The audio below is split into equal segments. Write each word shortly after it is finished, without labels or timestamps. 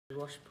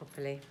Wash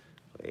properly.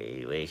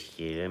 We wish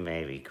you a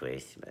Merry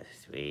Christmas.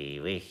 We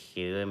wish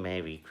you a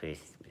Merry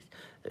Christmas.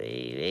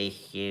 We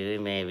wish you a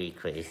Merry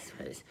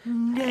Christmas.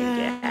 And you're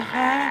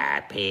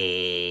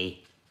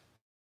happy.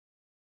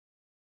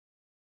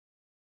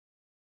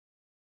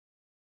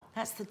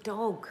 That's the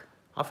dog.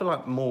 I feel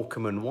like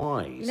Morecambe and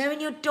Wise. You know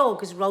when your dog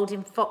has rolled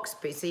in fox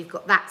poo, so you've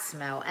got that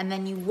smell, and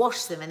then you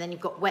wash them, and then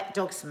you've got wet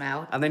dog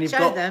smell. And then you've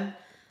Show them.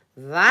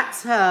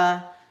 That's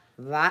her.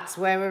 That's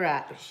where we're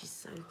at. But she's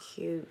so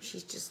cute.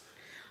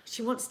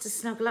 She wants to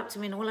snuggle up to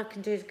me, and all I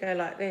can do is go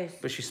like this.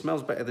 But she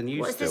smells better than you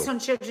What still. is this on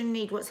Children in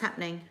Need? What's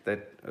happening?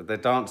 They're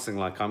dancing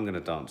like I'm going to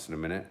dance in a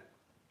minute.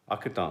 I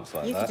could dance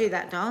like that. You could do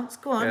that dance.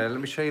 Go on. Yeah,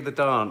 let me show you the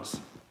dance.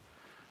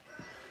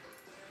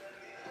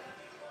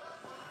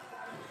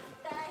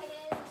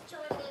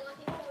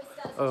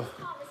 Oh,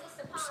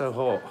 so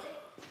hot.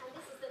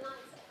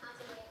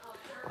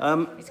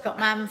 It's got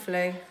man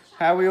flu.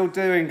 How are we all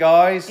doing,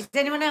 guys? Is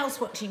anyone else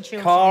watching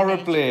Children Cara in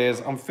Need?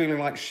 Blears, I'm feeling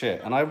like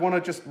shit, and I want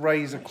to just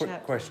raise a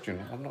quick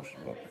question. I'm not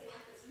sure.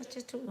 Let's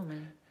just talk a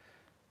minute.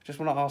 I just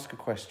want to ask a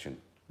question,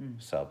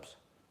 subs.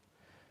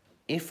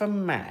 If a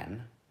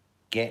man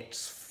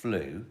gets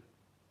flu,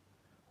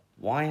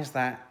 why is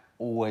that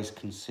always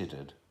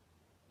considered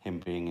him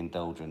being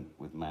indulgent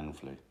with man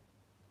flu?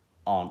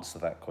 Answer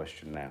that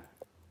question now.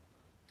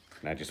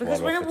 Now just Because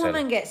while when we're a off the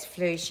woman gets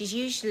flu, she's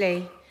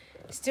usually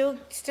still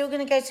going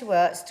to go to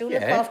work, still look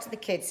Yeah. after the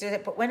kids.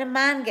 But when a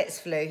man gets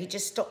flu, he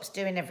just stops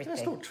doing everything.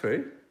 That's not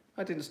true.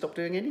 I didn't stop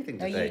doing anything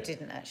No, today. you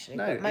didn't actually.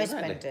 No, but most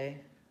exactly. men do.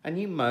 And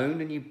you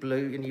moan and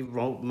you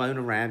moan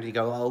around and you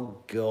go,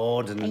 oh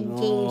God, and I'm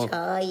too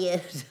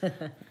tired.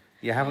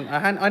 You haven't.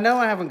 I know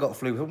I haven't got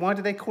flu, but why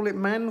do they call it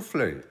man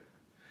flu?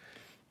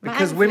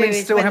 Because Man women flu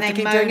is still when have to they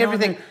keep moan doing on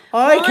everything. the-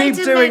 I Why keep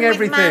do doing men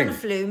everything. With man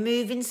flu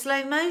move in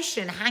slow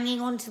motion, hanging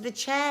onto the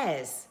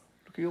chairs.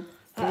 Look at your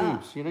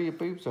boobs. You know your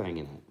boobs are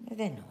hanging out. No,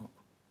 they're not.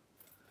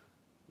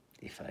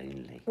 If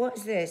only. What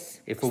is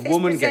this? If What's a this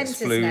woman gets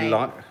presenter's flu, name?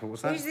 what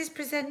was that? Who's this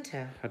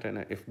presenter? I don't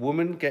know. If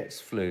woman gets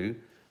flu,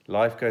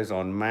 life goes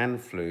on. Man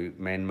flu,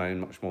 men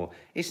moan much more.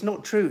 It's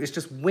not true. It's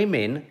just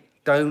women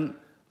don't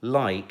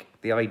like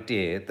the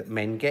idea that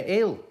men get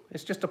ill.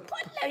 It's just a...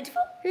 What load of...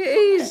 It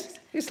is.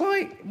 It's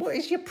like, what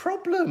is your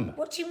problem?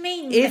 What do you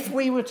mean? If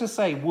we were to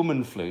say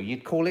woman flu,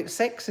 you'd call it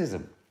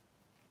sexism.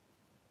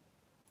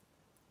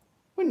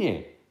 Wouldn't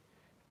you?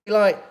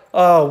 Like,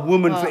 oh,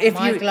 woman flu. If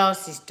my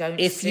glasses don't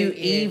If suit you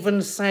you.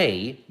 even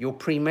say you're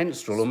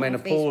premenstrual or One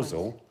of these ones.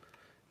 menopausal,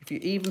 if you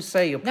even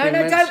say you're No,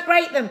 don't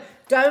break them.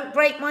 Don't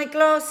break my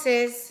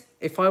glasses.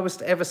 If I was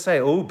to ever say,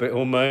 oh, a bit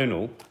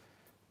hormonal,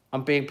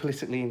 I'm being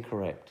politically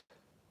incorrect.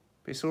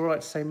 But it's all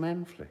right to say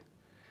man flu.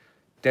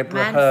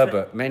 Deborah Man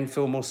Herbert, men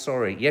feel more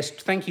sorry. Yes,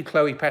 thank you,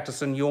 Chloe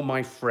Patterson. You're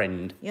my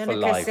friend for Yonica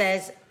life.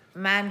 says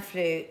man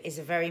flu is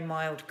a very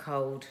mild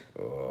cold.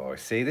 Oh,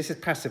 see, this is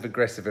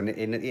passive-aggressive, and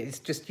it's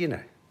just, you know.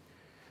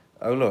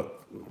 Oh,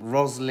 look,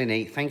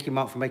 Roslini, thank you,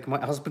 Mark, for making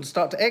my husband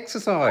start to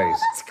exercise.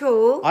 Oh, that's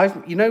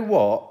cool. You know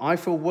what? I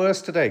feel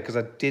worse today because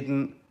I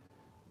didn't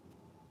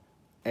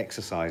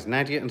exercise.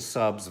 Nadia and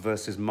Subs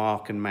versus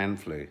Mark and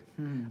Manflu.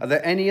 Are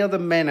there any other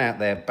men out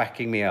there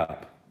backing me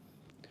up?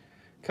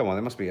 Come on,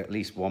 there must be at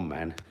least one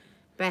man.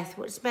 Beth,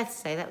 what does Beth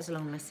say? That was a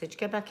long message.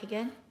 Go back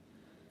again.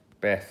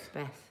 Beth.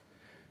 Beth.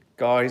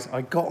 Guys,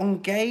 I got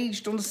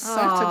engaged on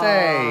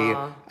Saturday.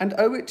 Aww. And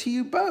owe it to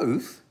you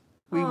both.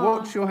 We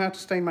watched your How to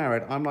Stay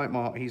Married. I'm like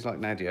Mark, he's like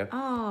Nadia.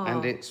 Aww.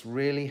 And it's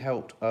really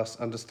helped us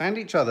understand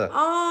each other.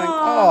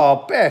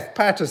 Aww. Beth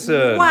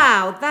Patterson.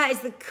 Wow, that is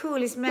the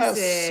coolest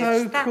message.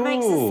 so that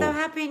makes us cool. so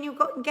happy and you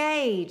got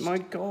engaged. My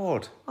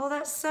God. Oh,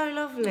 that's so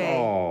lovely.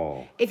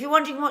 Oh. If you're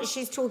wondering what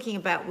she's talking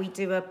about, we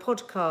do a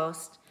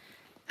podcast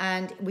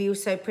and we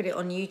also put it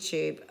on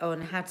YouTube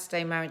on How to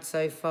Stay Married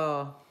So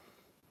Far.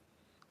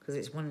 Because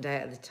it's one day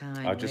at a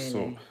time, I just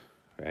really. thought,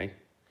 okay.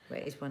 Well,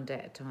 it is one day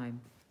at a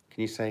time.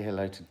 Can you say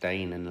hello to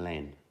Dane and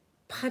Len?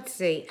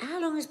 Pudsey.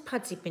 How long has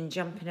Pudsey been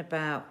jumping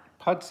about?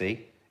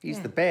 Pudsey, he's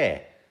Yeah. the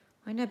bear.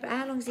 I know, but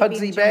how long has he been Pudsey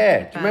jumping Bear.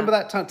 about? Do you remember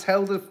that time?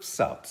 Tell the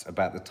subs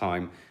about the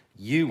time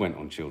you went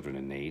on Children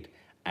in Need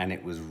and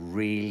it was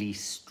really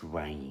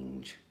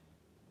strange.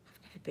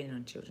 I've never been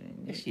on Children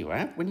in Need. Yes, you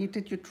have. When you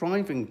did your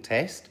driving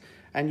test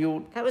and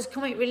your... That was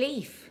Comic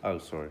Relief. Oh,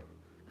 sorry.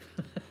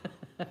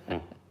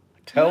 Oh.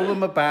 Tell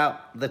them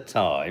about the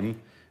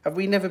time. Have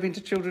we never been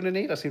to Children in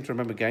Need? I seem to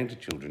remember going to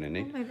Children in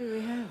Need. Oh, maybe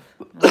we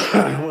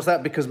have. What's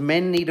that? Because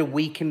men need a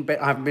week in bed.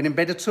 I haven't been in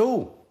bed at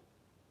all.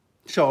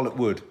 Charlotte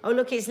Wood. Oh,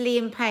 look, it's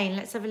Liam Payne.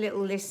 Let's have a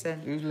little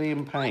listen. Who's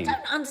Liam Payne? I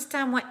don't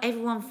understand why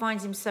everyone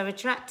finds him so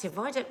attractive.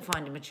 I don't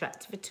find him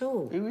attractive at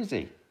all. Who is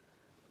he?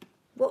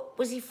 What,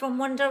 was he from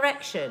One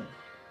Direction?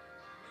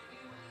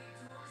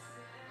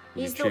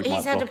 He's YouTube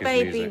might had a block his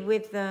baby music.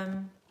 with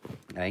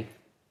Hey?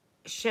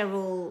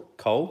 Cheryl.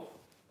 Cole?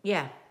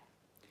 Yeah.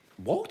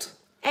 What?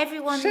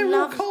 Everyone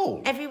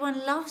Cole?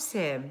 Everyone loves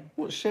him.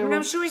 What's I mean, Cheryl?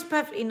 I'm sure he's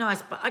perfectly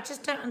nice, but I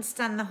just don't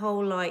understand the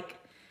whole, like,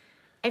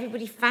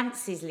 everybody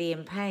fancies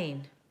Liam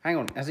Payne. Hang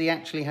on, has he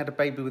actually had a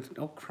baby with...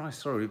 Oh,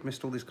 Christ, sorry, we've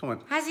missed all these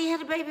comments. Has he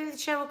had a baby with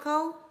Cheryl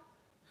Cole?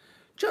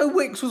 Joe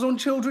Wicks was on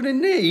Children in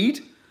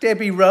Need.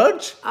 Debbie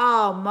Rudge.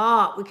 Oh,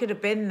 Mark, we could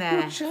have been there.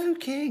 You're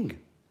joking.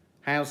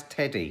 How's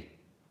Teddy?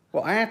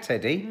 Well, our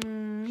Teddy.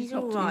 He's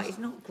all right. He's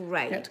not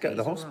great. He had to go to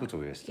the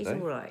hospital yesterday. He's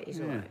all right.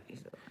 He's all right. He's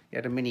all right. He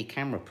had a mini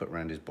camera put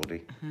around his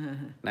body.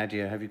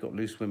 Nadia, have you got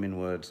Loose Women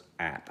Words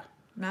app?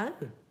 No.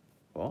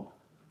 What?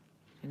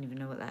 I don't even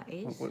know what that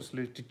is. What's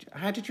loose?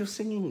 How did your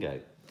singing go?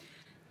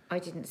 I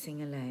didn't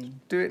sing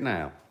alone. Do it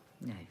now.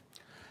 No.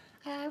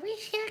 I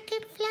wish I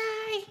could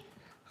fly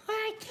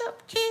right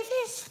up to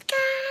the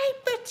sky,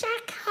 but I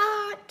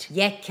can't.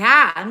 You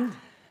can.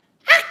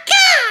 I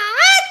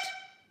can't!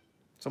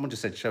 Someone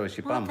just said, show us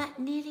your Oh, bum. that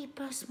nearly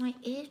burst my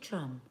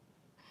eardrum.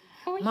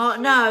 I wish Mark,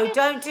 I no, could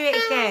don't do it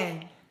fly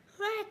again.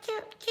 right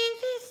up to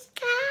the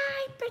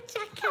sky, but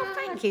I can't. Oh,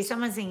 thank you.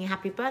 Someone's singing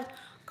happy birthday.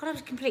 God, I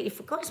was completely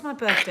forgot it's my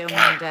birthday on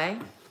Monday.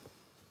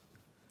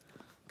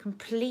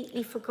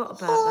 Completely forgot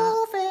about that.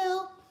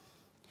 Orville,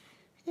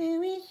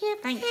 who is your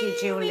Thank you,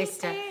 Jill very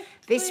Lister.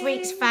 best This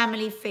week's friend?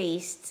 Family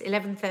Feasts,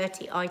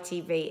 11:30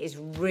 ITV, is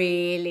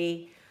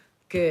really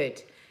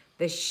good.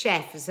 The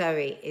chef,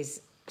 Zoe,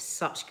 is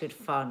such good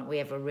fun. We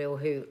have a real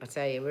hoot, I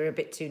tell you. We're a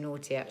bit too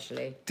naughty,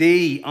 actually.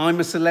 D, I'm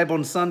a celeb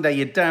on Sunday.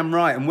 You're damn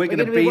right, and we're going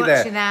to gonna be be there.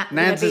 watching that. We're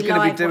Nads gonna is be going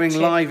to be live doing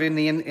watching. live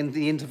in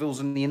the intervals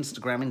and the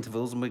Instagram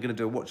intervals, and we're going to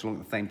do a watch along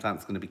at the same time.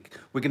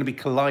 We're going to be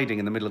colliding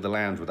in the middle of the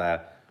lounge with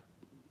our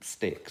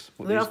sticks.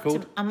 What are these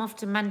called? I'm off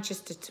to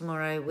Manchester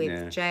tomorrow with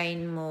Yeah.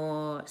 Jane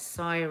Moore,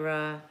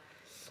 Syra,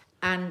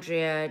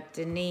 Andrea,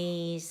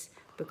 Denise,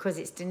 because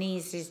it's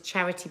Denise's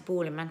charity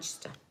ball in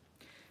Manchester.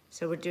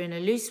 So we're doing a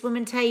loose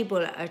woman table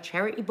at a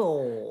charity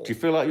ball. Do you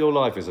feel like your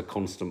life is a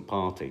constant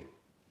party?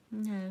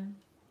 No.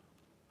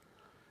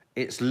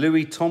 It's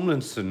Louis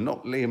Tomlinson,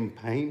 not Liam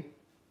Payne.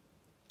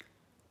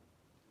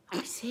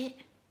 Is it?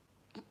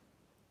 Oh,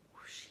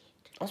 shit.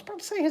 I was about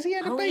to say, has he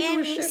had a Oh, baby yeah,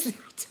 with it's shit?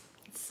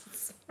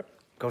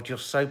 God, you're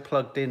so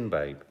plugged in,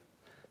 babe.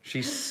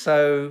 She's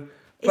so...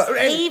 It's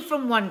Eve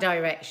from One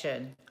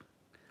Direction.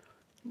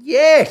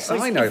 Yes, Or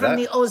is I it know from that.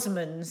 the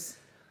Osmonds.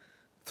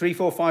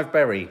 345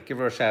 Berry, give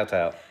her a shout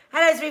out.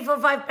 Hello,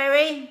 345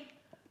 Berry.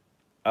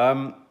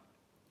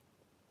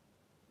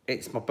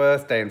 It's my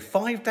birthday in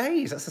 5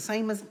 days. That's the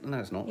same as... No,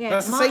 it's not. Yeah,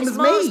 That's the Mark's same as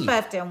Mark's me.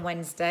 birthday on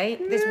Wednesday.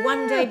 There's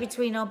one day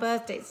between our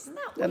birthdays. Isn't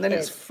that weird? And then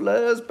it's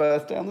Fleur's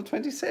birthday on the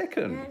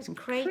 22nd. Yeah, it's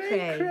cray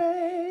Cray.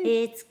 cray.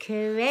 It's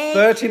cray.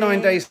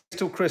 39 days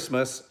till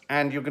Christmas,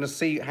 and you're going to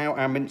see how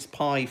our mince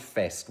pie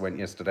fest went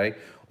yesterday.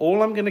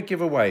 All I'm going to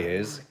give away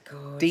is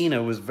God.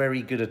 Dina was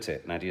very good at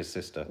it, Nadia's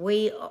sister.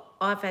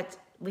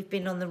 We've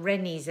been on the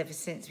Rennies ever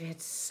since. We had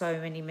so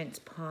many mince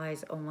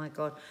pies. Oh my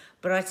God.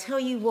 But I tell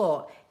you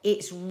what,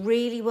 it's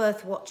really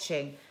worth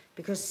watching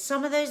because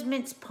some of those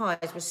mince pies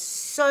were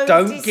so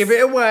Don't give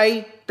it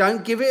away.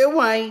 Don't give it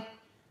away.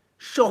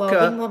 Shocker. Well,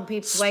 I wouldn't want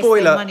people to waste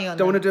Spoiler. their money on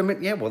Don't them. want to do a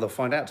mince. Yeah, well, they'll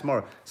find out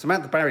tomorrow.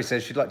 Samantha Barry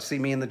says she'd like to see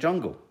me in the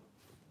jungle.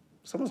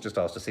 Someone's just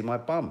asked to see my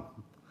bum.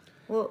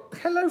 Well,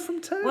 Hello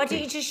from Turkey. why don't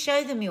you just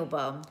show them your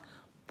bum?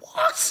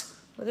 What?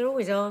 Well, they're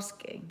always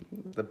asking.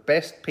 The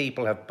best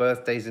people have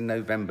birthdays in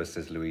November,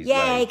 says Louise. Yay,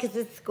 Ray. because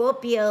it's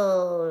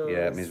Scorpios.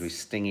 Yeah, it means we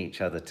sting each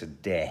other to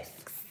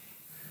death.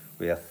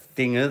 We are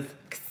stingers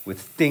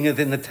with stingers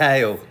in the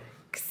tail.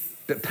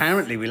 But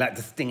apparently we like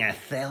to sting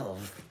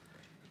ourselves.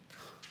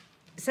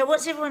 So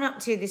what's everyone up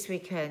to this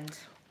weekend?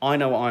 I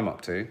know what I'm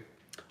up to.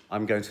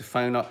 I'm going to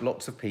phone up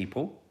lots of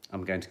people.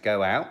 I'm going to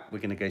go out. We're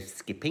going to go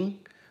skipping.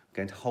 We're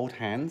going to hold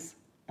hands.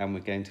 And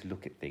we're going to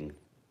look at things.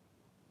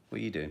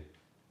 What are you doing?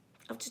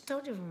 I've just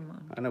told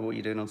everyone. I know what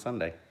you're doing on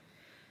Sunday.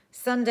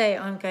 Sunday,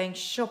 I'm going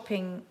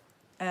shopping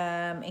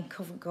in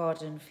Covent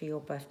Garden for your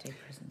birthday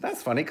present.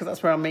 That's funny, because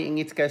that's where I'm meeting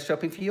you to go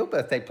shopping for your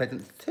birthday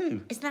presents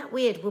too. Isn't that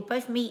weird? We'll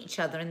both meet each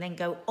other and then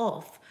go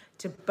off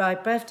to buy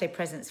birthday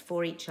presents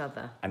for each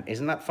other. And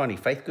isn't that funny?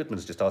 Faith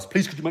Goodman's just asked,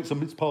 please could you make some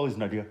mince pies,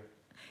 Nadia?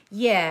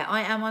 Yeah,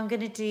 I am. I'm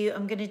gonna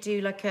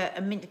do like a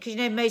mint, because you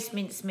know most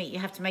mince meat you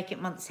have to make it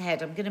months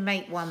ahead. I'm gonna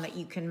make one that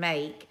you can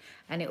make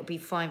and it'll be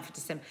fine for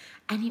December.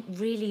 And it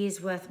really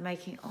is worth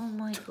making. Oh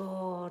my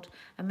God.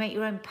 And make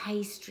your own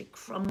pastry,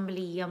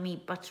 crumbly,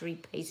 yummy, buttery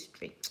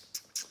pastry.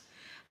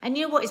 And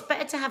you know what? It's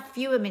better to have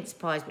fewer mince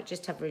pies, but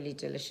just have really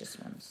delicious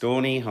ones.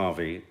 Dawny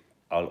Harvey,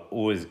 I'll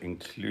always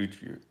include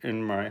you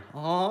in my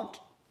heart.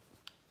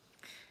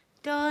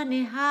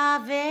 Donny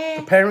Harvey.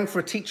 Preparing for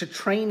a teacher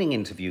training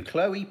interview,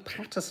 Chloe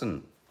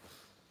Patterson.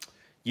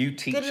 You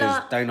teachers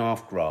luck. don't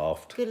half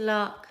graft. Good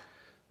luck.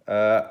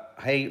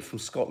 Hey, from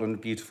Scotland,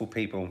 beautiful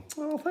people.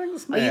 Oh,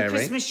 thanks, Are Mary. you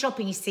Christmas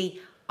shopping? You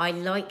see, I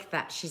like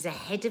that. She's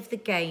ahead of the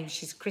game.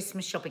 She's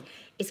Christmas shopping.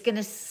 It's going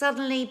to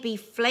suddenly be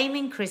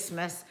flaming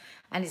Christmas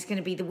and it's going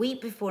to be the week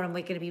before and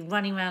we're going to be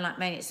running around like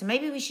maniacs. So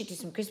maybe we should do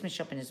some Christmas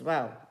shopping as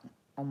well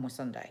on my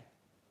Sunday.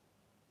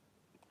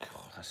 God,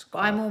 that's But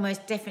I'm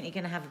almost definitely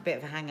going to have a bit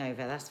of a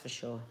hangover, that's for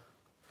sure.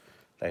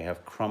 They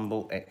have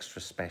crumble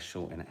extra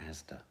special in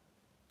Asda.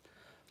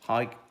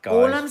 Hi, guys.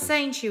 All I'm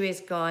saying to you is,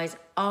 guys,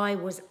 I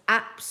was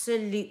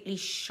absolutely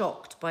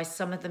shocked by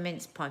some of the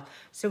mince pies.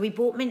 So we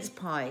bought mince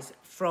pies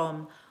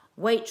from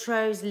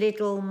Waitrose,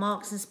 Lidl,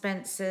 Marks and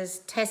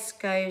Spencer's,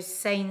 Tesco's,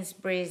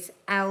 Sainsbury's,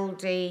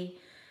 Aldi,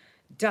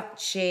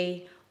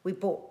 Dutchy. We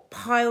bought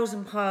piles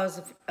and piles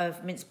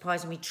of mince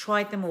pies and we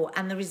tried them all.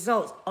 And the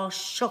results are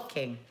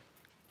shocking.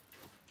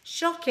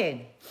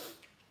 Shocking.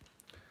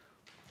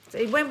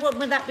 So when will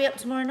that be up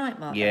tomorrow night,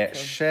 Mark? Yeah,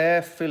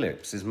 Cher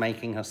Phillips is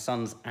making her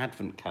son's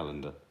advent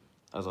calendar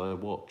as I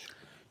watch.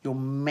 You're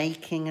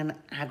making an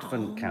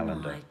advent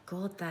calendar. Oh my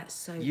God, that's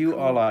so You cool.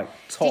 are like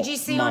top Did you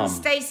see mum. on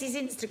Stacey's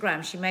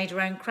Instagram, she made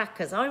her own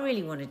crackers? I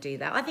really want to do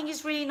that. I think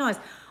it's really nice.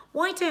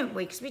 Why don't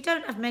we? Because we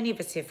don't have many of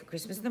us here for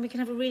Christmas, and then we can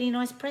have a really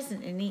nice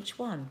present in each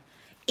one.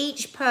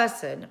 Each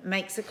person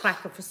makes a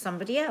cracker for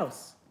somebody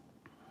else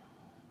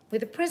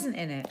with a present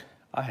in it.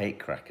 I hate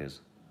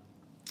crackers.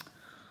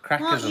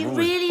 Crackers Mark, are you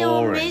always really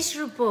boring. are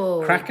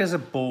miserable. Crackers are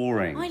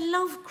boring. I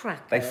love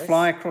crackers. They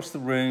fly across the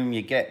room.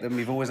 You get them.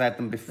 You've always had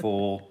them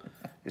before.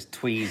 It's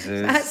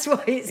tweezers. That's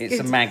why it's It's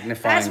good. a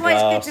magnifying That's why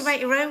glass. it's good to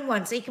make your own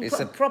one, so you can It's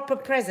put a proper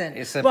present.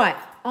 it's a Right,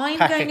 I'm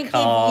pack going of to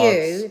cards.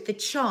 give you the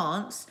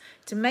chance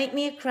to make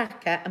me a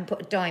cracker and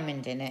put a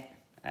diamond in it.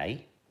 Eh?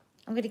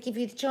 I'm going to give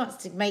you the chance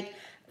to make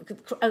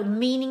a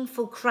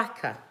meaningful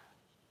cracker.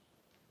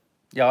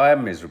 Yeah, I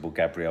am miserable,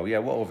 Gabrielle. Yeah,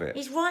 what of it?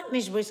 He's right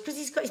miserable. It's because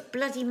he's got his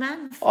bloody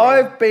man flu.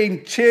 I've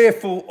been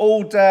cheerful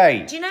all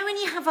day. Do you know when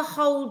you have a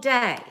whole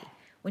day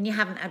when you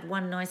haven't had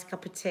one nice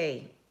cup of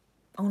tea?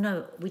 Oh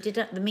no, we did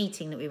at the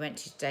meeting that we went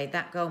to today.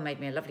 That girl made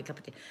me a lovely cup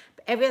of tea.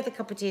 But every other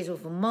cup of tea is all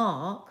for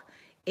Mark.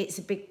 It's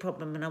a big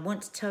problem, and I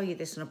want to tell you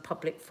this on a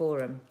public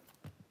forum.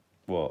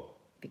 What?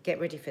 But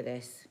get ready for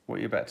this. What are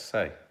you about to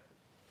say?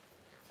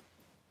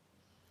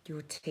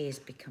 Your tea has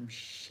become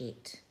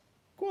shit.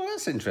 Well,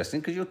 that's interesting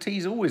because your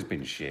tea's always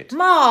been shit.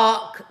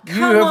 Mark, come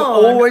You have on.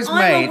 always I'm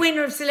made. a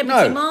winner of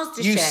Celebrity No,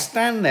 MasterChef. you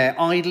stand there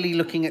idly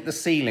looking at the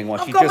ceiling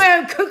while I've you got just. my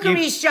own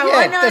cookery show. Yeah,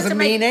 I it know how doesn't to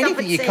make mean a cup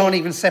anything. of You tea. can't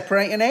even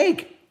separate an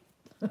egg.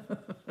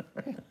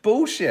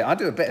 Bullshit. I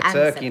do a better And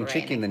turkey and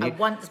separating. chicken than I you.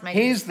 once made a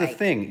Here's the mistake.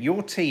 thing: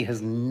 your tea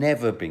has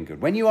never been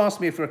good. When you ask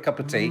me for a cup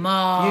of tea,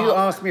 Mark. you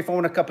ask me if I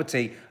want a cup of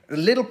tea. A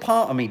little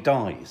part of me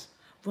dies.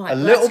 Right, a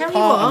well, little I tell you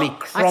part of what, me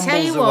I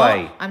tell you crumbles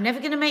away. what, I'm never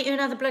going to make you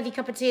another bloody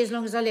cup of tea as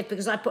long as I live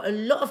because I put a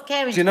lot of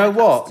care into Do you know my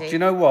cups of what? tea. Do you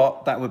know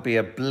what? That would be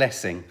a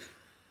blessing.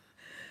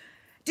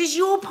 Does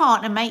your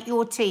partner make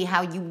your tea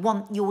how you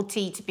want your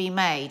tea to be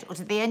made, or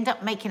do they end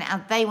up making it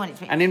how they want it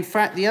to be? And in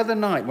fact, the other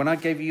night when I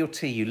gave you your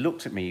tea, you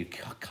looked at me, you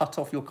cut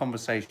off your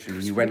conversation,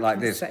 and you went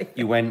like this. Say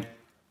You went,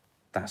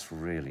 "That's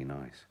really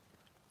nice."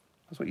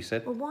 That's what you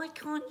said. Well, why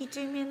can't you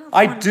do me another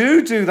I one?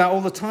 do that all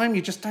the time.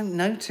 You just don't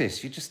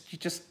notice. You're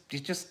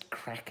just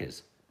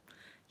crackers.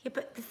 Yeah,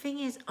 but the thing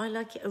is, I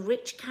like it a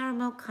rich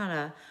caramel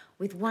colour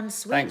with one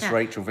sweetener. Thanks,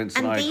 Rachel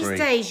Vincent, And I these agree.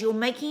 days, you're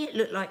making it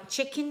look like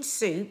chicken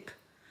soup,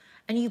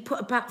 and you put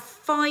about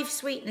 5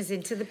 sweeteners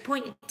in to the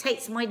point it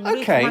takes my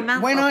roof Okay, of my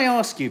mouth when off. I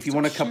ask you if you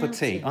Stop want a cup of tea,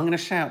 shouting. I'm going to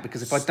shout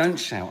because if I don't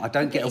shout, I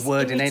don't get a It's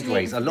word in irritating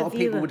edgeways. for A the lot of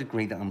people viewer. would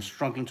agree that I'm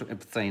struggling to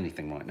say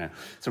anything right now.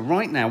 So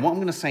right now, what I'm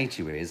going to say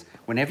to you is,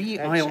 whenever shout.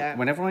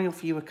 I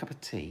offer you a cup of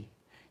tea,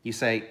 you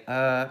say,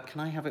 "Can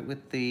I have it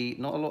with the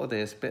not a lot of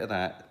this, bit of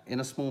that,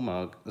 in a small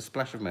mug, a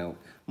splash of milk,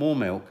 more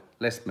milk,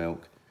 less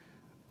milk,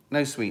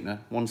 no sweetener,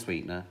 one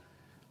sweetener.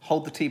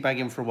 Hold the tea bag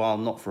in for a while,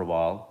 not for a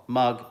while,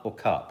 mug or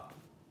cup."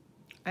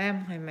 I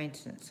am high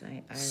maintenance.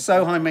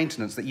 So high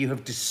maintenance that you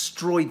have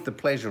destroyed the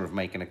pleasure of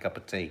making a cup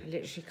of tea. I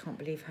literally can't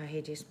believe how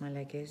hideous my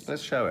leg is.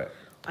 Let's show it.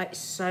 It's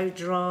so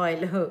dry,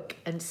 look,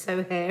 and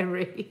so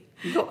hairy.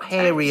 You've got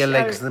hairier Don't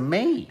legs show. than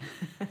me.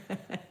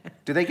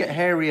 Do they get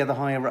hairier the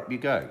higher up you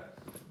go?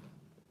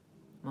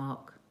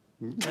 Mark.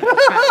 Don't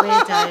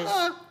attract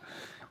weirdos.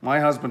 My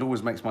husband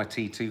always makes my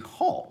tea too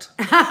hot.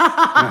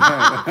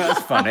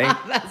 That's funny.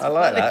 I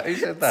like that. Who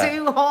said that?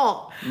 Too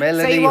hot.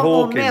 Melanie so you want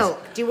Hawkins. more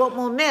milk? Do you want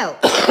more milk?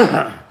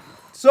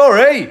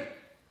 Sorry.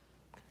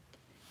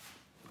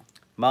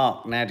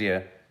 Mark,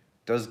 Nadia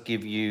does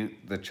give you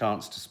the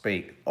chance to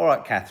speak. All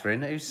right,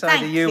 Catherine, whose side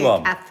Thank are you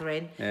on?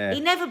 Catherine. Yeah. He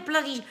never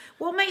bloody...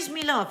 What makes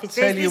me laugh is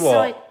Tell there's you this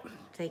what.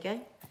 There you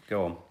go.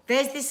 Go on.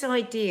 There's this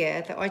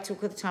idea that I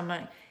talk all the time.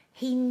 Like,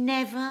 he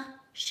never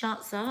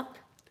shuts up.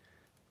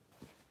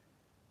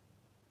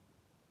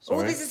 Oh,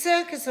 Sorry? there's a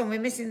circus on. We're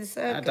missing the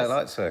circus. I don't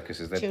like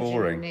circuses. They're Children in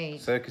boring.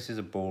 need. Circuses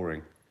are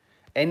boring.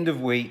 End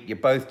of week, you're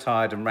both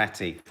tired and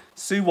ratty.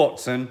 Sue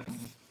Watson,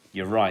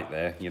 you're right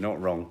there. You're not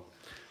wrong.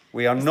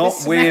 We are not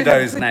the smell of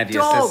weirdos, the Nadia,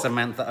 dog. says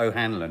Samantha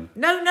O'Hanlon.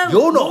 No,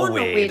 You're not a we're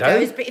weirdo.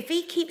 weirdos. But if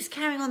he keeps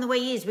carrying on the way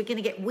he is, we're going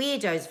to get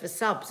weirdos for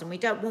subs, and we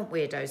don't want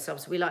weirdo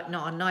subs. We like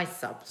not a nice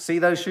subs. See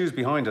those shoes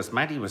behind us?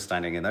 Maddie was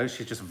standing in those.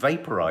 She's just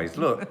vaporised.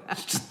 Look,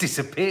 she's just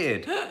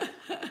disappeared.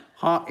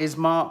 Is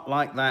Mark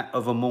like that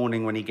of a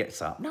morning when he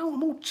gets up? No,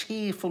 I'm all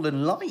cheerful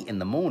and light in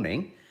the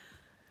morning.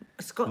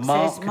 Scott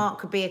Mark- says Mark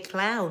could be a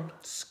clown.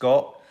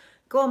 Scott,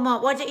 Go on,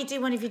 Mark. Why don't you do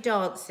one of your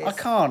dances? I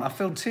can't. I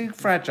feel too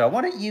fragile.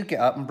 Why don't you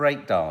get up and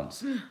break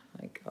dance? Oh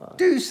my God.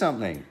 Do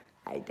something.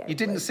 I don't You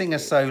didn't want sing a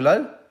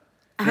solo.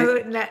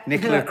 Oh, no.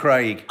 Nicola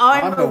Craig.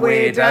 I'm a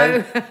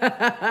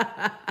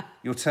weirdo.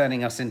 You're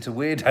turning us into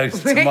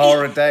weirdos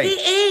tomorrow He day.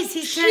 is.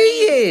 He's She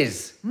turning...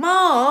 is.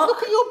 Mark.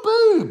 Look at your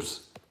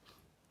boobs.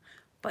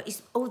 But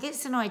it's, oh,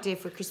 that's an idea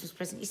for a Christmas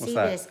present. You see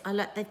that? this? I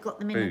like. They've got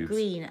them in a Boobs.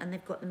 green and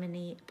they've got them in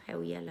the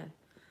pale yellow.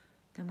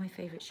 They're my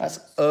favourite shirts.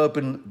 That's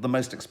Urban, the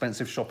most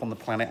expensive shop on the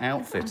planet.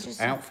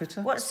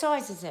 Outfitter. What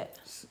size is it?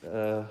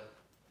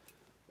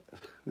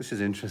 This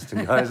is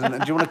interesting, guys. Do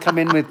you want to come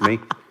in with me?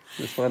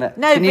 Let's find out.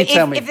 No, Can you but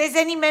tell me? if there's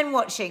any men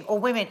watching or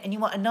women and you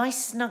want a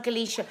nice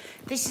snuggly shirt,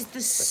 this is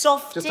the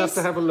softest, Just have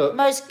to have a look.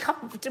 most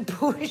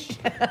comfortable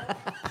shirt.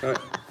 Right.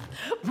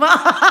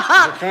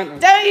 Mark,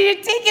 don't you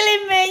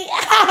tickling me.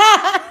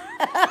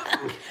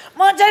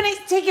 Mark, don't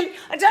it's tickling.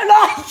 I don't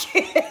like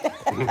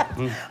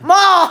it.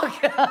 Mark.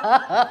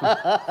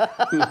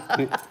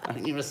 I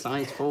think you're a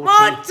size 14.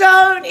 Mark,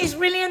 don't. It's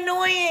really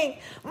annoying.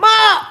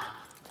 Mark.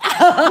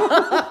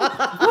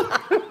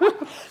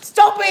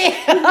 Stop it.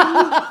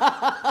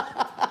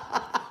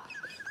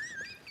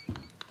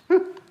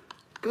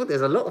 God,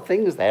 there's a lot of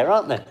things there,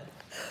 aren't there?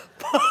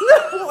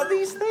 Look, what are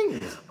these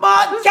things?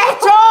 Mark, get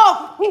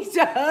off. It's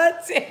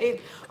hurting.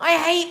 I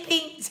hate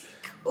being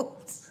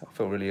tickled. I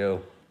feel really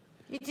ill.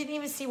 You didn't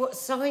even see what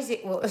size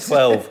it was.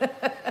 12.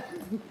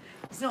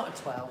 It's not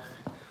a 12.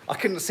 I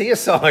couldn't see a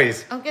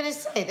size. I'm going to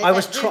say that I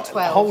was trying.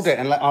 trying. Hold it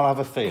and I'll have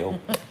a feel.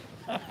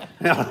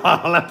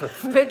 I'll have a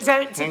feel. But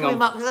don't tickle me, on.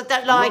 Mark, because I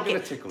don't I'm not like gonna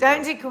it. tickle Don't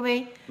you. tickle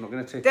me. I'm not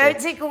going to tickle. Don't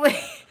tickle me.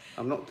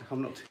 I'm not.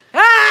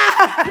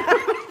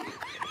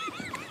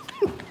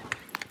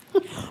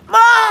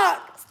 Mark!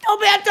 Stop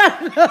it, I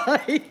don't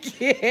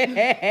like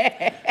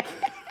it.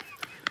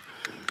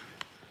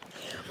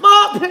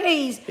 Mark,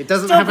 please. It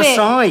doesn't Stop have a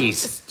size.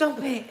 Stop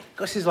it.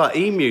 Gosh, this is like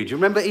Emu. Do you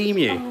remember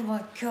Emu? Oh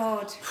my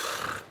God.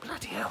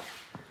 Bloody hell.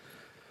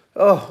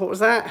 Oh, what was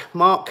that?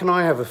 Mark, can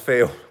I have a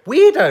feel?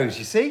 Weirdos,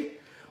 you see?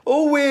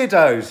 All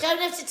weirdos.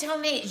 Don't have to tell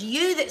me it's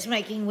you that's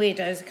making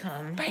weirdos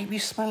come. Babe, you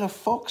smell of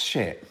fox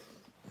shit.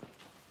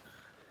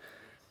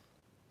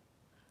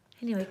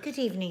 Anyway, good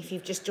evening if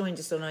you've just joined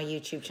us on our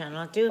YouTube channel.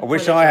 I do I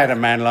wish I had a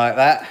man like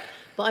that.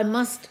 But I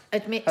must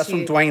admit That's to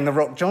from you Dwayne The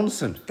Rock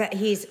Johnson. that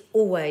he's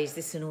always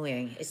this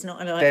annoying. It's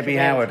not like Debbie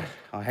Howard.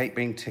 I hate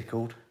being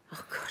tickled.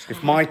 Oh God.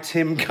 If my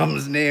Tim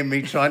comes near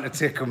me trying to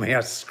tickle me,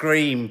 I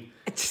scream.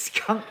 I just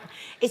can't.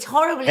 It's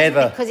horrible, isn't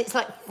Heather. it? Because it's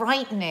like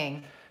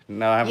frightening.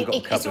 No, I haven't got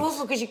It's cupboards.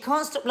 awful because you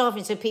can't stop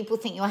laughing, so people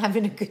think you're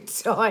having a good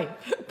time,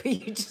 but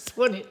you just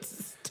want it to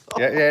stop.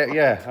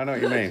 Yeah. I know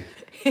what you mean.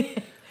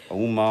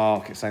 Oh,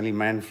 Mark, it's only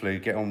man flu.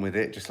 Get on with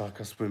it, just like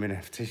us women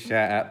have to.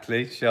 Shout out,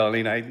 please,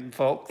 Charlene Hayden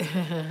Fox.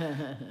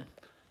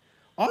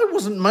 I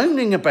wasn't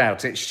moaning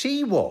about it.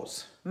 She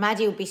was.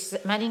 Maddie and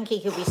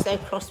Kiki will be so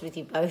cross with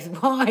you both.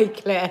 Why,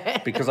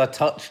 Claire? Because I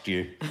touched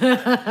you.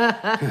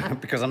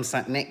 Because I'm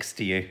sat next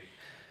to you.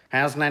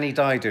 How's Nanny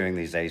Di doing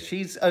these days?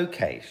 She's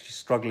okay. She's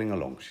struggling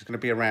along. She's going to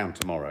be around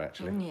tomorrow,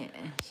 actually. Yeah,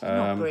 she's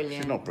not brilliant.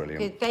 She's not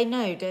brilliant. They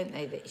know, don't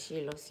they, that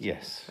she lost.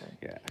 Yes,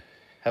 yeah.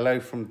 Hello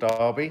from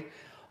Derby.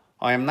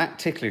 I am that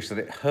ticklish that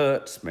it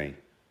hurts me.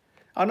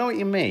 I know what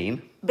you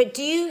mean. But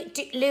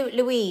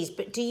Louise,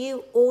 but do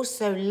you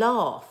also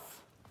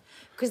laugh?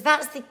 Because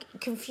that's the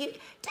confusion.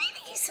 Don't you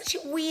think it's such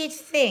a weird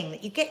thing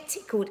that you get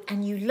tickled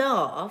and you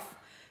laugh,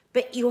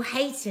 but you're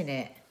hating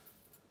it?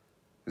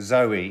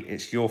 Zoe,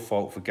 it's your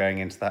fault for going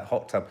into that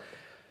hot tub.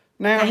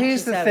 Now, Thank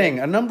here's you, the Zoe. thing.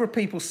 A number of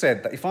people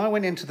said that if I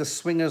went into the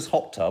swingers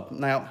hot tub,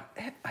 now,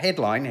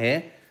 headline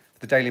here,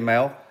 the Daily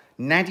Mail,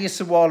 Nadia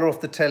Sawalha off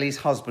the telly's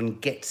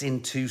husband gets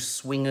into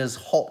swingers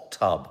hot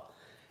tub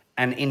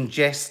and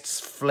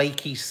ingests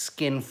flaky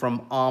skin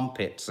from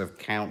armpits of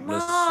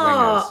countless swingers.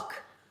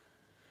 Mark!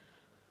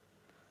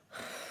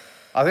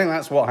 I think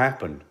that's what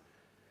happened.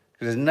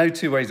 There's no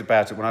two ways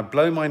about it. When I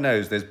blow my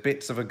nose, there's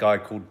bits of a guy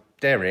called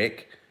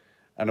Derek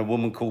and a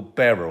woman called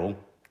Beryl.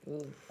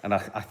 And I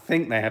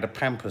think they had a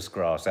pampas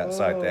grass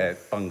outside their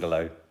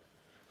bungalow.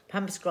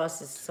 Pampas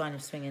grass is a sign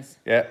of swingers.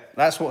 Yeah,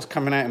 that's what's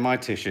coming out in my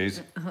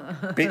tissues.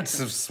 Bits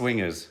of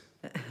swingers.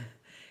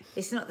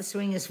 It's not the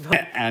swingers' fault.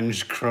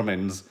 Ange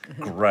Crummins.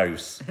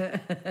 Gross.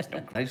 It's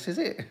not gross, is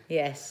it?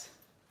 Yes.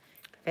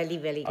 Very,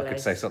 very I gross. could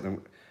say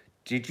something.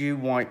 Did you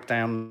wipe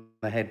down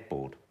the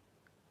headboard?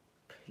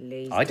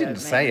 Please I didn't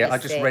don't say make it. me I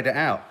just sick. read it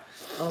out.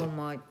 Oh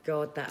my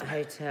God, that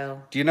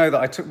hotel. Do you know that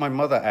I took my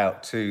mother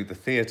out to the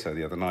theatre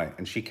the other night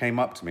and she came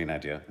up to me,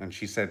 Nadia, and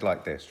she said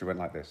like this. She went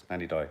like this,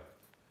 Nanny Di.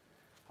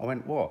 I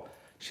went, what?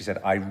 She said,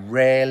 I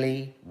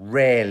rarely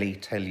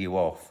tell you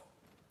off.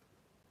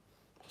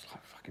 I was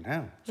like, fucking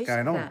hell, what's Who going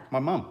said on? that? My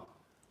mum.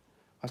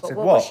 I What said,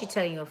 was she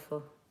telling you off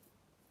for?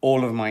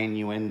 All of my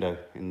innuendo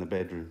in the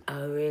bedroom.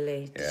 Oh,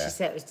 really? Did Yeah. she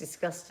say it was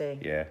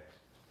disgusting? Yeah.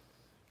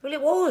 Well,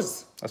 it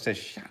was. I said,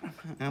 shut up.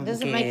 It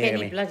doesn't make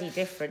any bloody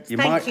difference. You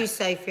Thank might- you,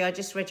 Sophie. I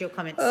just read your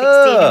comment.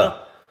 16-year-old.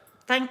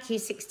 Thank you,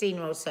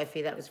 16-year-old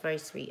Sophie. That was very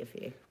sweet of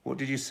you. What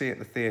did you see at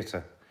the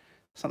theatre?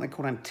 Something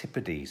called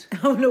Antipodes.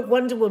 Oh, look,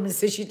 Wonder Woman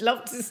says she'd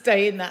love to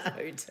stay in that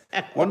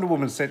hotel. Wonder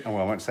Woman said, oh,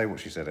 well, I won't say what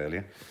she said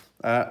earlier.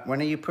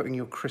 When are you putting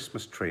your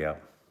Christmas tree up?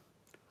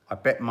 I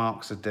bet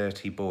Mark's a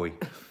dirty boy.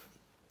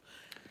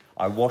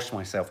 I wash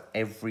myself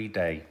every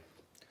day.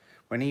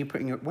 When are we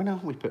putting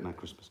our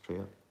Christmas tree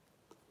up?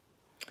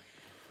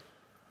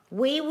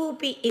 We will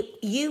be,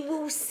 you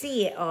will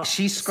see it.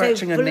 She's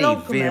scratching her knee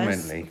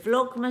vehemently.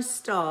 Vlogmas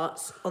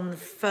starts on the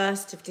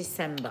 1st of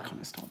December.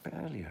 Can't it start a bit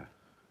earlier?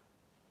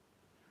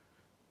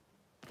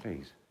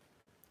 Please.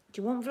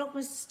 Do you want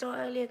Vlogmas to start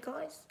earlier,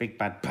 guys? Big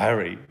Bad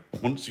Barry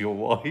wants your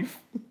wife.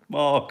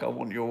 Mark, I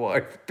want your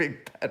wife.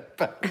 Big Bad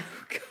Barry.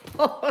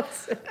 Oh, God.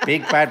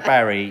 Big Bad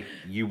Barry,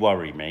 you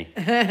worry me.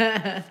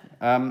 Can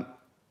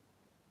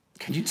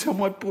you tell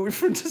my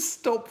boyfriend to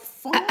stop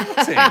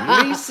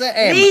farting? Lisa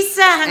M.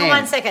 Lisa, hang on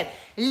 1 second.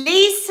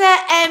 Lisa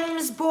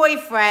M's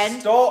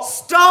boyfriend.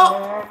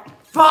 Stop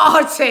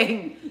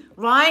farting.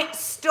 Right?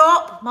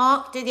 Stop.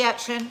 Mark, do the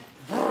action.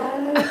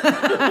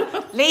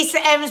 Lisa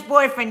M's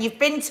boyfriend, you've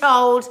been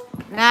told.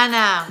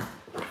 Now.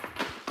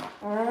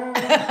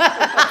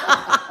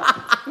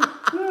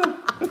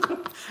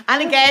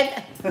 And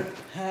again.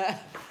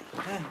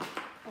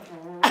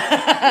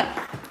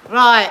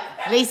 Right,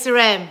 Lisa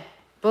M,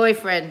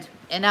 boyfriend,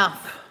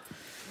 enough.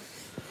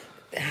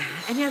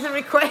 Any other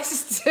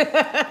requests?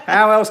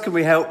 How else can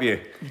we help you?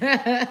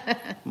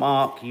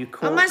 Mark, you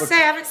caught... I must say, I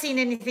haven't seen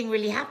anything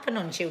really happen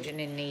on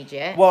Children in Need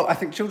yet. Well, I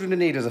think Children in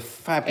Need is a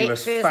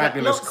fabulous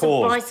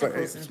cause, but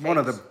it's one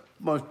of the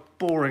most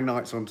boring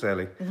nights on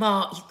telly.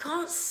 Mark, you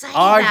can't say that.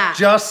 I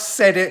just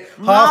said it.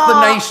 Half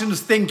the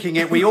nation's thinking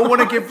it. We all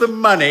want to give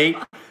them money,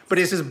 but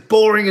it's as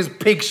boring as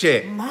pig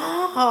shit.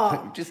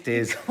 Mark. It just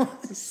is.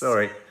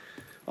 Sorry.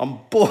 I'm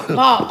bored.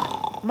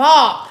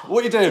 Mark.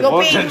 What are you doing? You're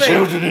Watching being rude.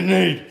 Children in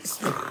Need.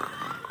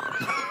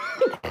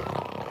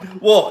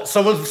 What?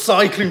 Someone's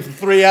cycling for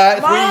 3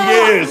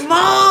 years?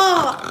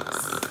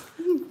 Mark!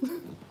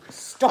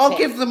 Stop I'll it.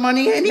 give the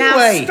money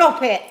anyway. Now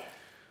stop it.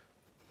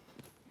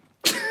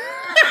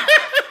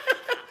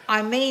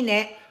 I mean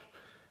it.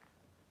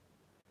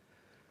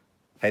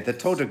 Heather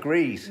Todd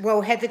agrees.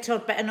 Well, Heather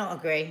Todd better not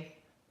agree.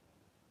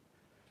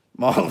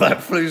 Mark,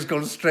 that flu's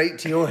gone straight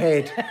to your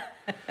head.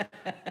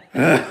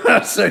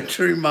 That's so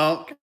true,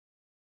 Mark.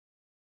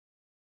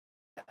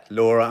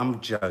 Laura, I'm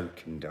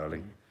joking,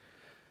 darling.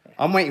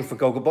 I'm waiting for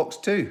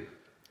Gogglebox too.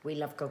 We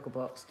love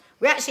Gogglebox.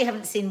 We actually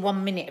haven't seen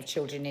 1 minute of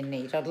Children in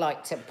Need. I'd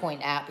like to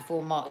point out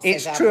before Mark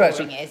says how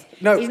boring it is.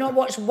 No, he's not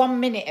watched 1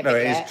 minute of it yet. No,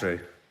 it is true.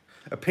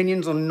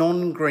 Opinions on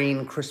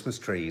non-green Christmas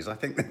trees. I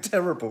think they're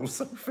terrible,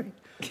 Sophie.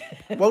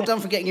 Well done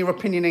for getting your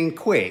opinion in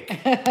quick.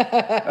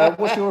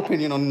 What's your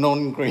opinion on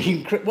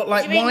non-green? What,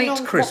 like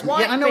white Christmas?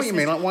 Yeah, I know what you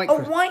mean, like white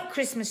Christmas. A white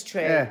Christmas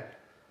tree. Yeah.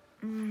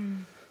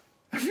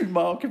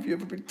 Mark, have you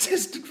ever been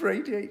tested for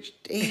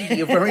ADHD?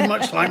 You're very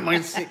much like my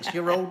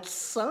 6-year-old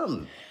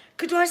son.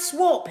 Could I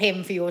swap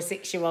him for your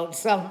 6-year-old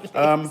son, please?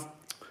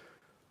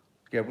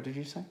 Yeah, what did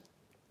you say?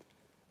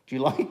 Do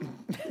you like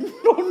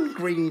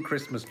non-green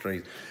Christmas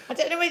trees? I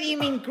don't know whether you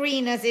mean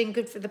green as in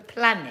good for the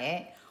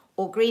planet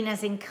or green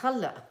as in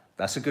colour.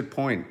 That's a good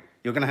point.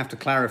 You're going to have to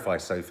clarify,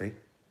 Sophie.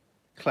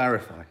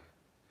 Clarify.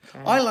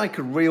 Okay. I like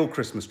a real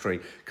Christmas tree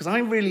because I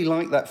really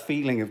like that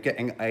feeling of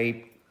getting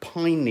a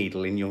pine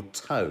needle in your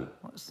toe.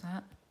 What's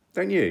that?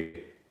 Don't you?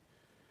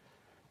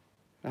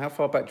 How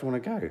far back do you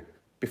want to go?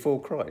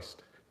 Before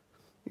Christ?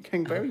 You're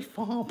going very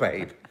far,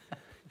 babe.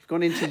 You've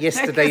gone into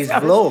yesterday's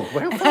vlog.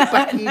 How far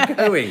back are you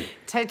going?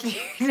 Totally.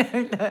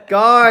 No, look.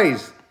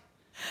 Guys!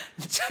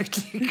 I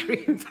totally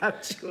agree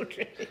about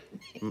Children.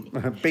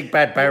 Big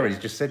Bad Barry's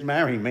just said,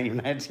 marry me,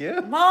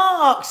 Nadia.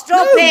 Mark,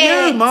 stop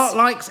it! No, Mark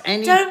likes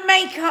any... Don't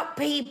make up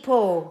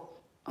people.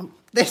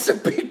 There's a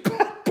Big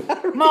Bad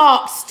Barry.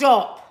 Mark,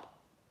 stop.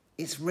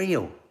 It's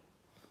real.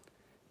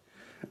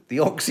 The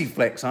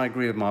Oxyflex, I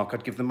agree with Mark.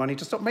 I'd give them money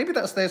to stop. Maybe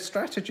that's their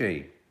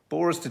strategy.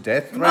 Bore us to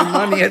death, throw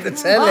money at the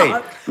telly.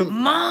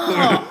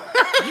 Mark,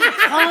 you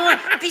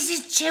can't. This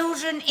is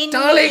Children in Need.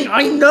 Darling,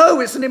 I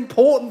know it's an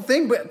important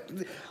thing, but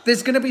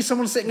there's going to be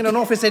someone sitting in an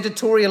office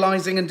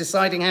editorialising and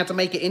deciding how to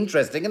make it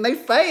interesting, and they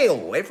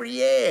fail every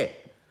year.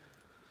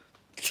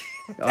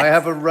 I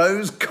have a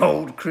rose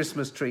gold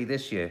Christmas tree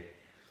this year.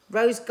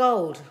 Rose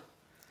gold.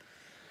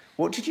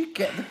 What did you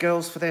get the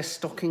girls for their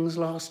stockings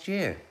last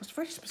year? That's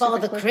very specific.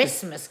 Father question.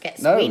 Christmas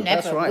gets. No, we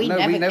never, that's right. We No,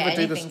 never we never get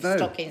do the anything snow.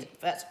 stockings.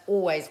 That's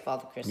always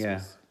Father Christmas.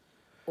 Yeah.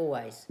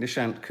 Always.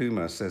 Nishant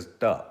Kumar says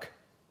duck.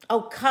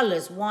 Oh,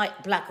 colours,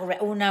 white, black or red.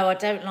 Oh, no, I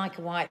don't like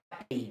a white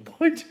bee.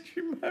 Why did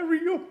you marry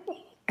your mom?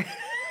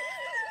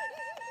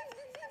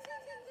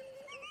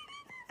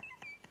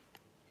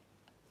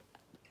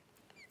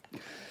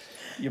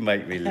 You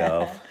make me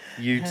laugh.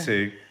 You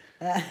too.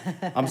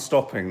 I'm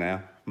stopping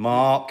now.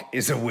 Mark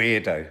is a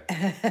weirdo.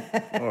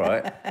 All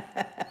right.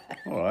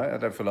 All right, I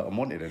don't feel like I'm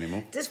wanted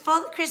anymore. Does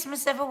Father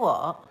Christmas ever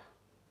what?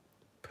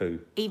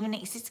 Poo. Even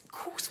exist? Of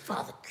course,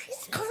 Father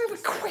Christmas. What kind of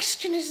a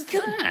question is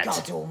that?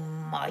 God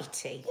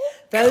almighty.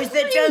 Those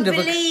that don't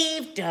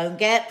believe don't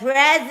get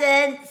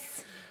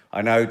presents.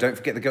 I know, don't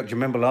forget the girl. Do you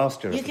remember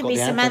last year? You can be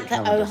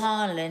Samantha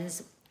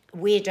O'Harlan's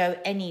weirdo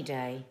any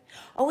day.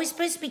 Oh, we're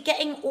supposed to be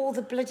getting all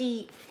the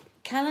bloody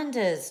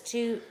calendars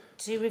to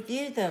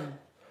review them.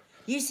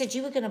 You said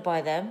you were going to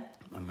buy them.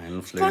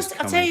 I'll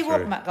tell you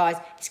what, Matt, guys,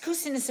 it's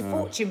costing us a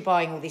fortune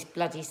buying all this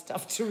bloody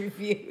stuff to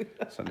review.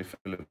 Suddenly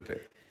feel a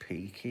bit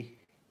peaky.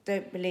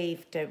 Don't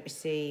believe, don't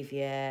receive,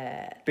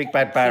 yeah. Big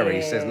Bad Barry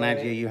Thank says, you.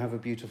 Nadia, you have a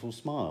beautiful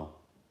smile.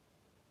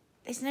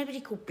 There's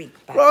nobody called Big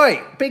Bad.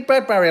 Right, Big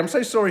Bad Barry. I'm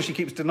so sorry she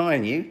keeps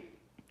denying you.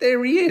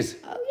 There he is.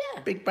 Oh,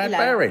 yeah. Big Bad Hello.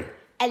 Barry.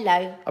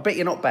 Hello. I bet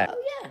you're not bad.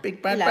 Oh, yeah.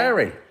 Big Bad Hello.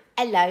 Barry.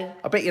 Hello.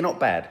 I bet you're not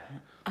bad.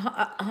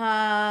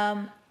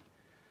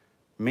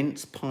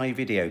 Mince pie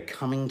video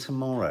coming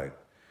tomorrow.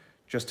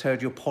 Just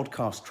heard your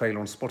podcast trailer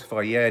on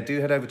Spotify. Yeah, do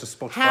head over to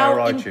Spotify How or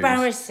iTunes.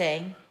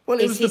 embarrassing. Well,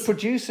 it is was his... the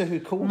producer who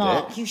called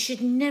Mark, it. you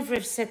should never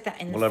have said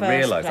that in the first Well, I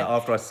realised place. that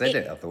after I said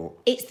it, I thought.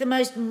 It's the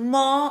most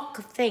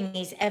Mark thing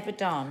he's ever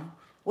done.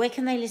 Where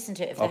can they listen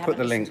to it if they I'll put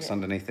the haven't listened links to it?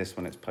 underneath this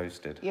when it's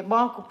posted. Yeah,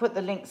 Mark will put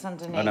the links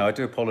underneath. I know, I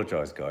do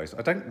apologise, guys.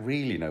 I don't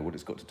really know what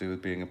it's got to do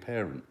with being a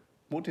parent.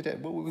 What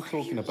were we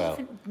talking about?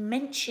 Even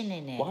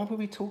mentioning it. Why were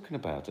we talking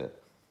about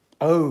it?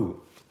 Oh,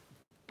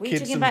 Were you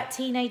kids talking and about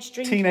teenage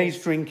drinking?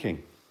 teenage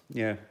drinking.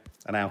 Yeah,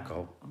 and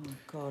alcohol. Oh,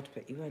 God,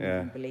 but you won't Yeah.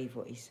 even believe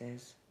what he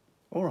says.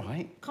 All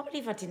right. Can't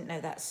believe I didn't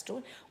know that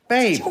story.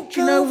 Babe, what do did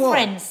you your know what?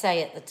 girlfriend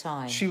say at the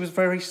time? She was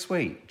very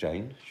sweet,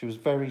 Jane. She was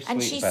very sweet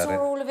and she about saw it.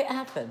 all of it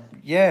happen.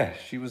 Yeah,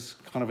 she was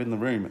kind of in the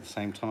room at the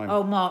same time.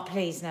 Oh, Mark,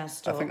 please now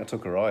stop. I think I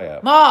took her eye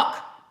out. Mark!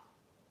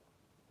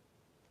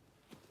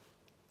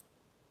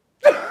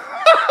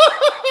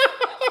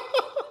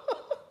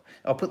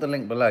 I'll put the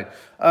link below.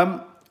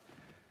 What?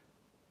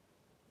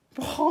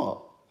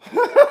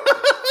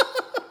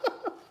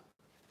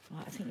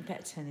 Right, I think you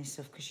better turn this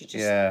off because you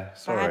just Yeah,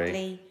 sorry.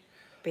 badly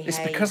behaved. It's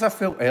because I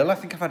feel ill. I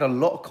think I've had a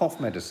lot of cough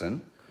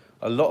medicine,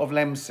 a lot of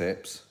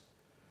Lemsips.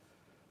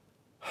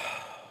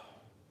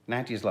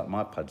 Nadia's like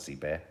my Pudsey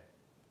bear.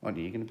 Aren't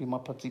you? You're going to be my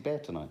Pudsey bear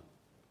tonight.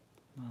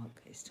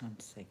 Mark, it's time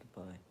to say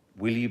goodbye.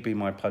 Will you be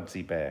my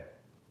Pudsey bear?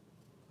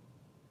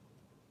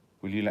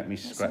 Will you let me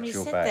scratch Somebody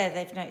your said back? there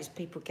they've noticed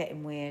people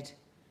getting weird.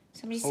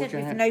 Somebody Hold said your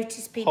we've hand.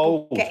 noticed people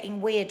Hold.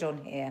 getting weird on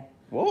here.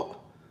 What?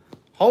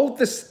 Hold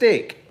the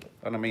stick.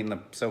 And I mean the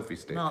selfie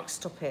stick. Mark,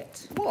 stop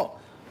it. What?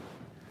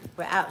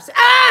 We're out.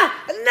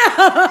 Ah! No!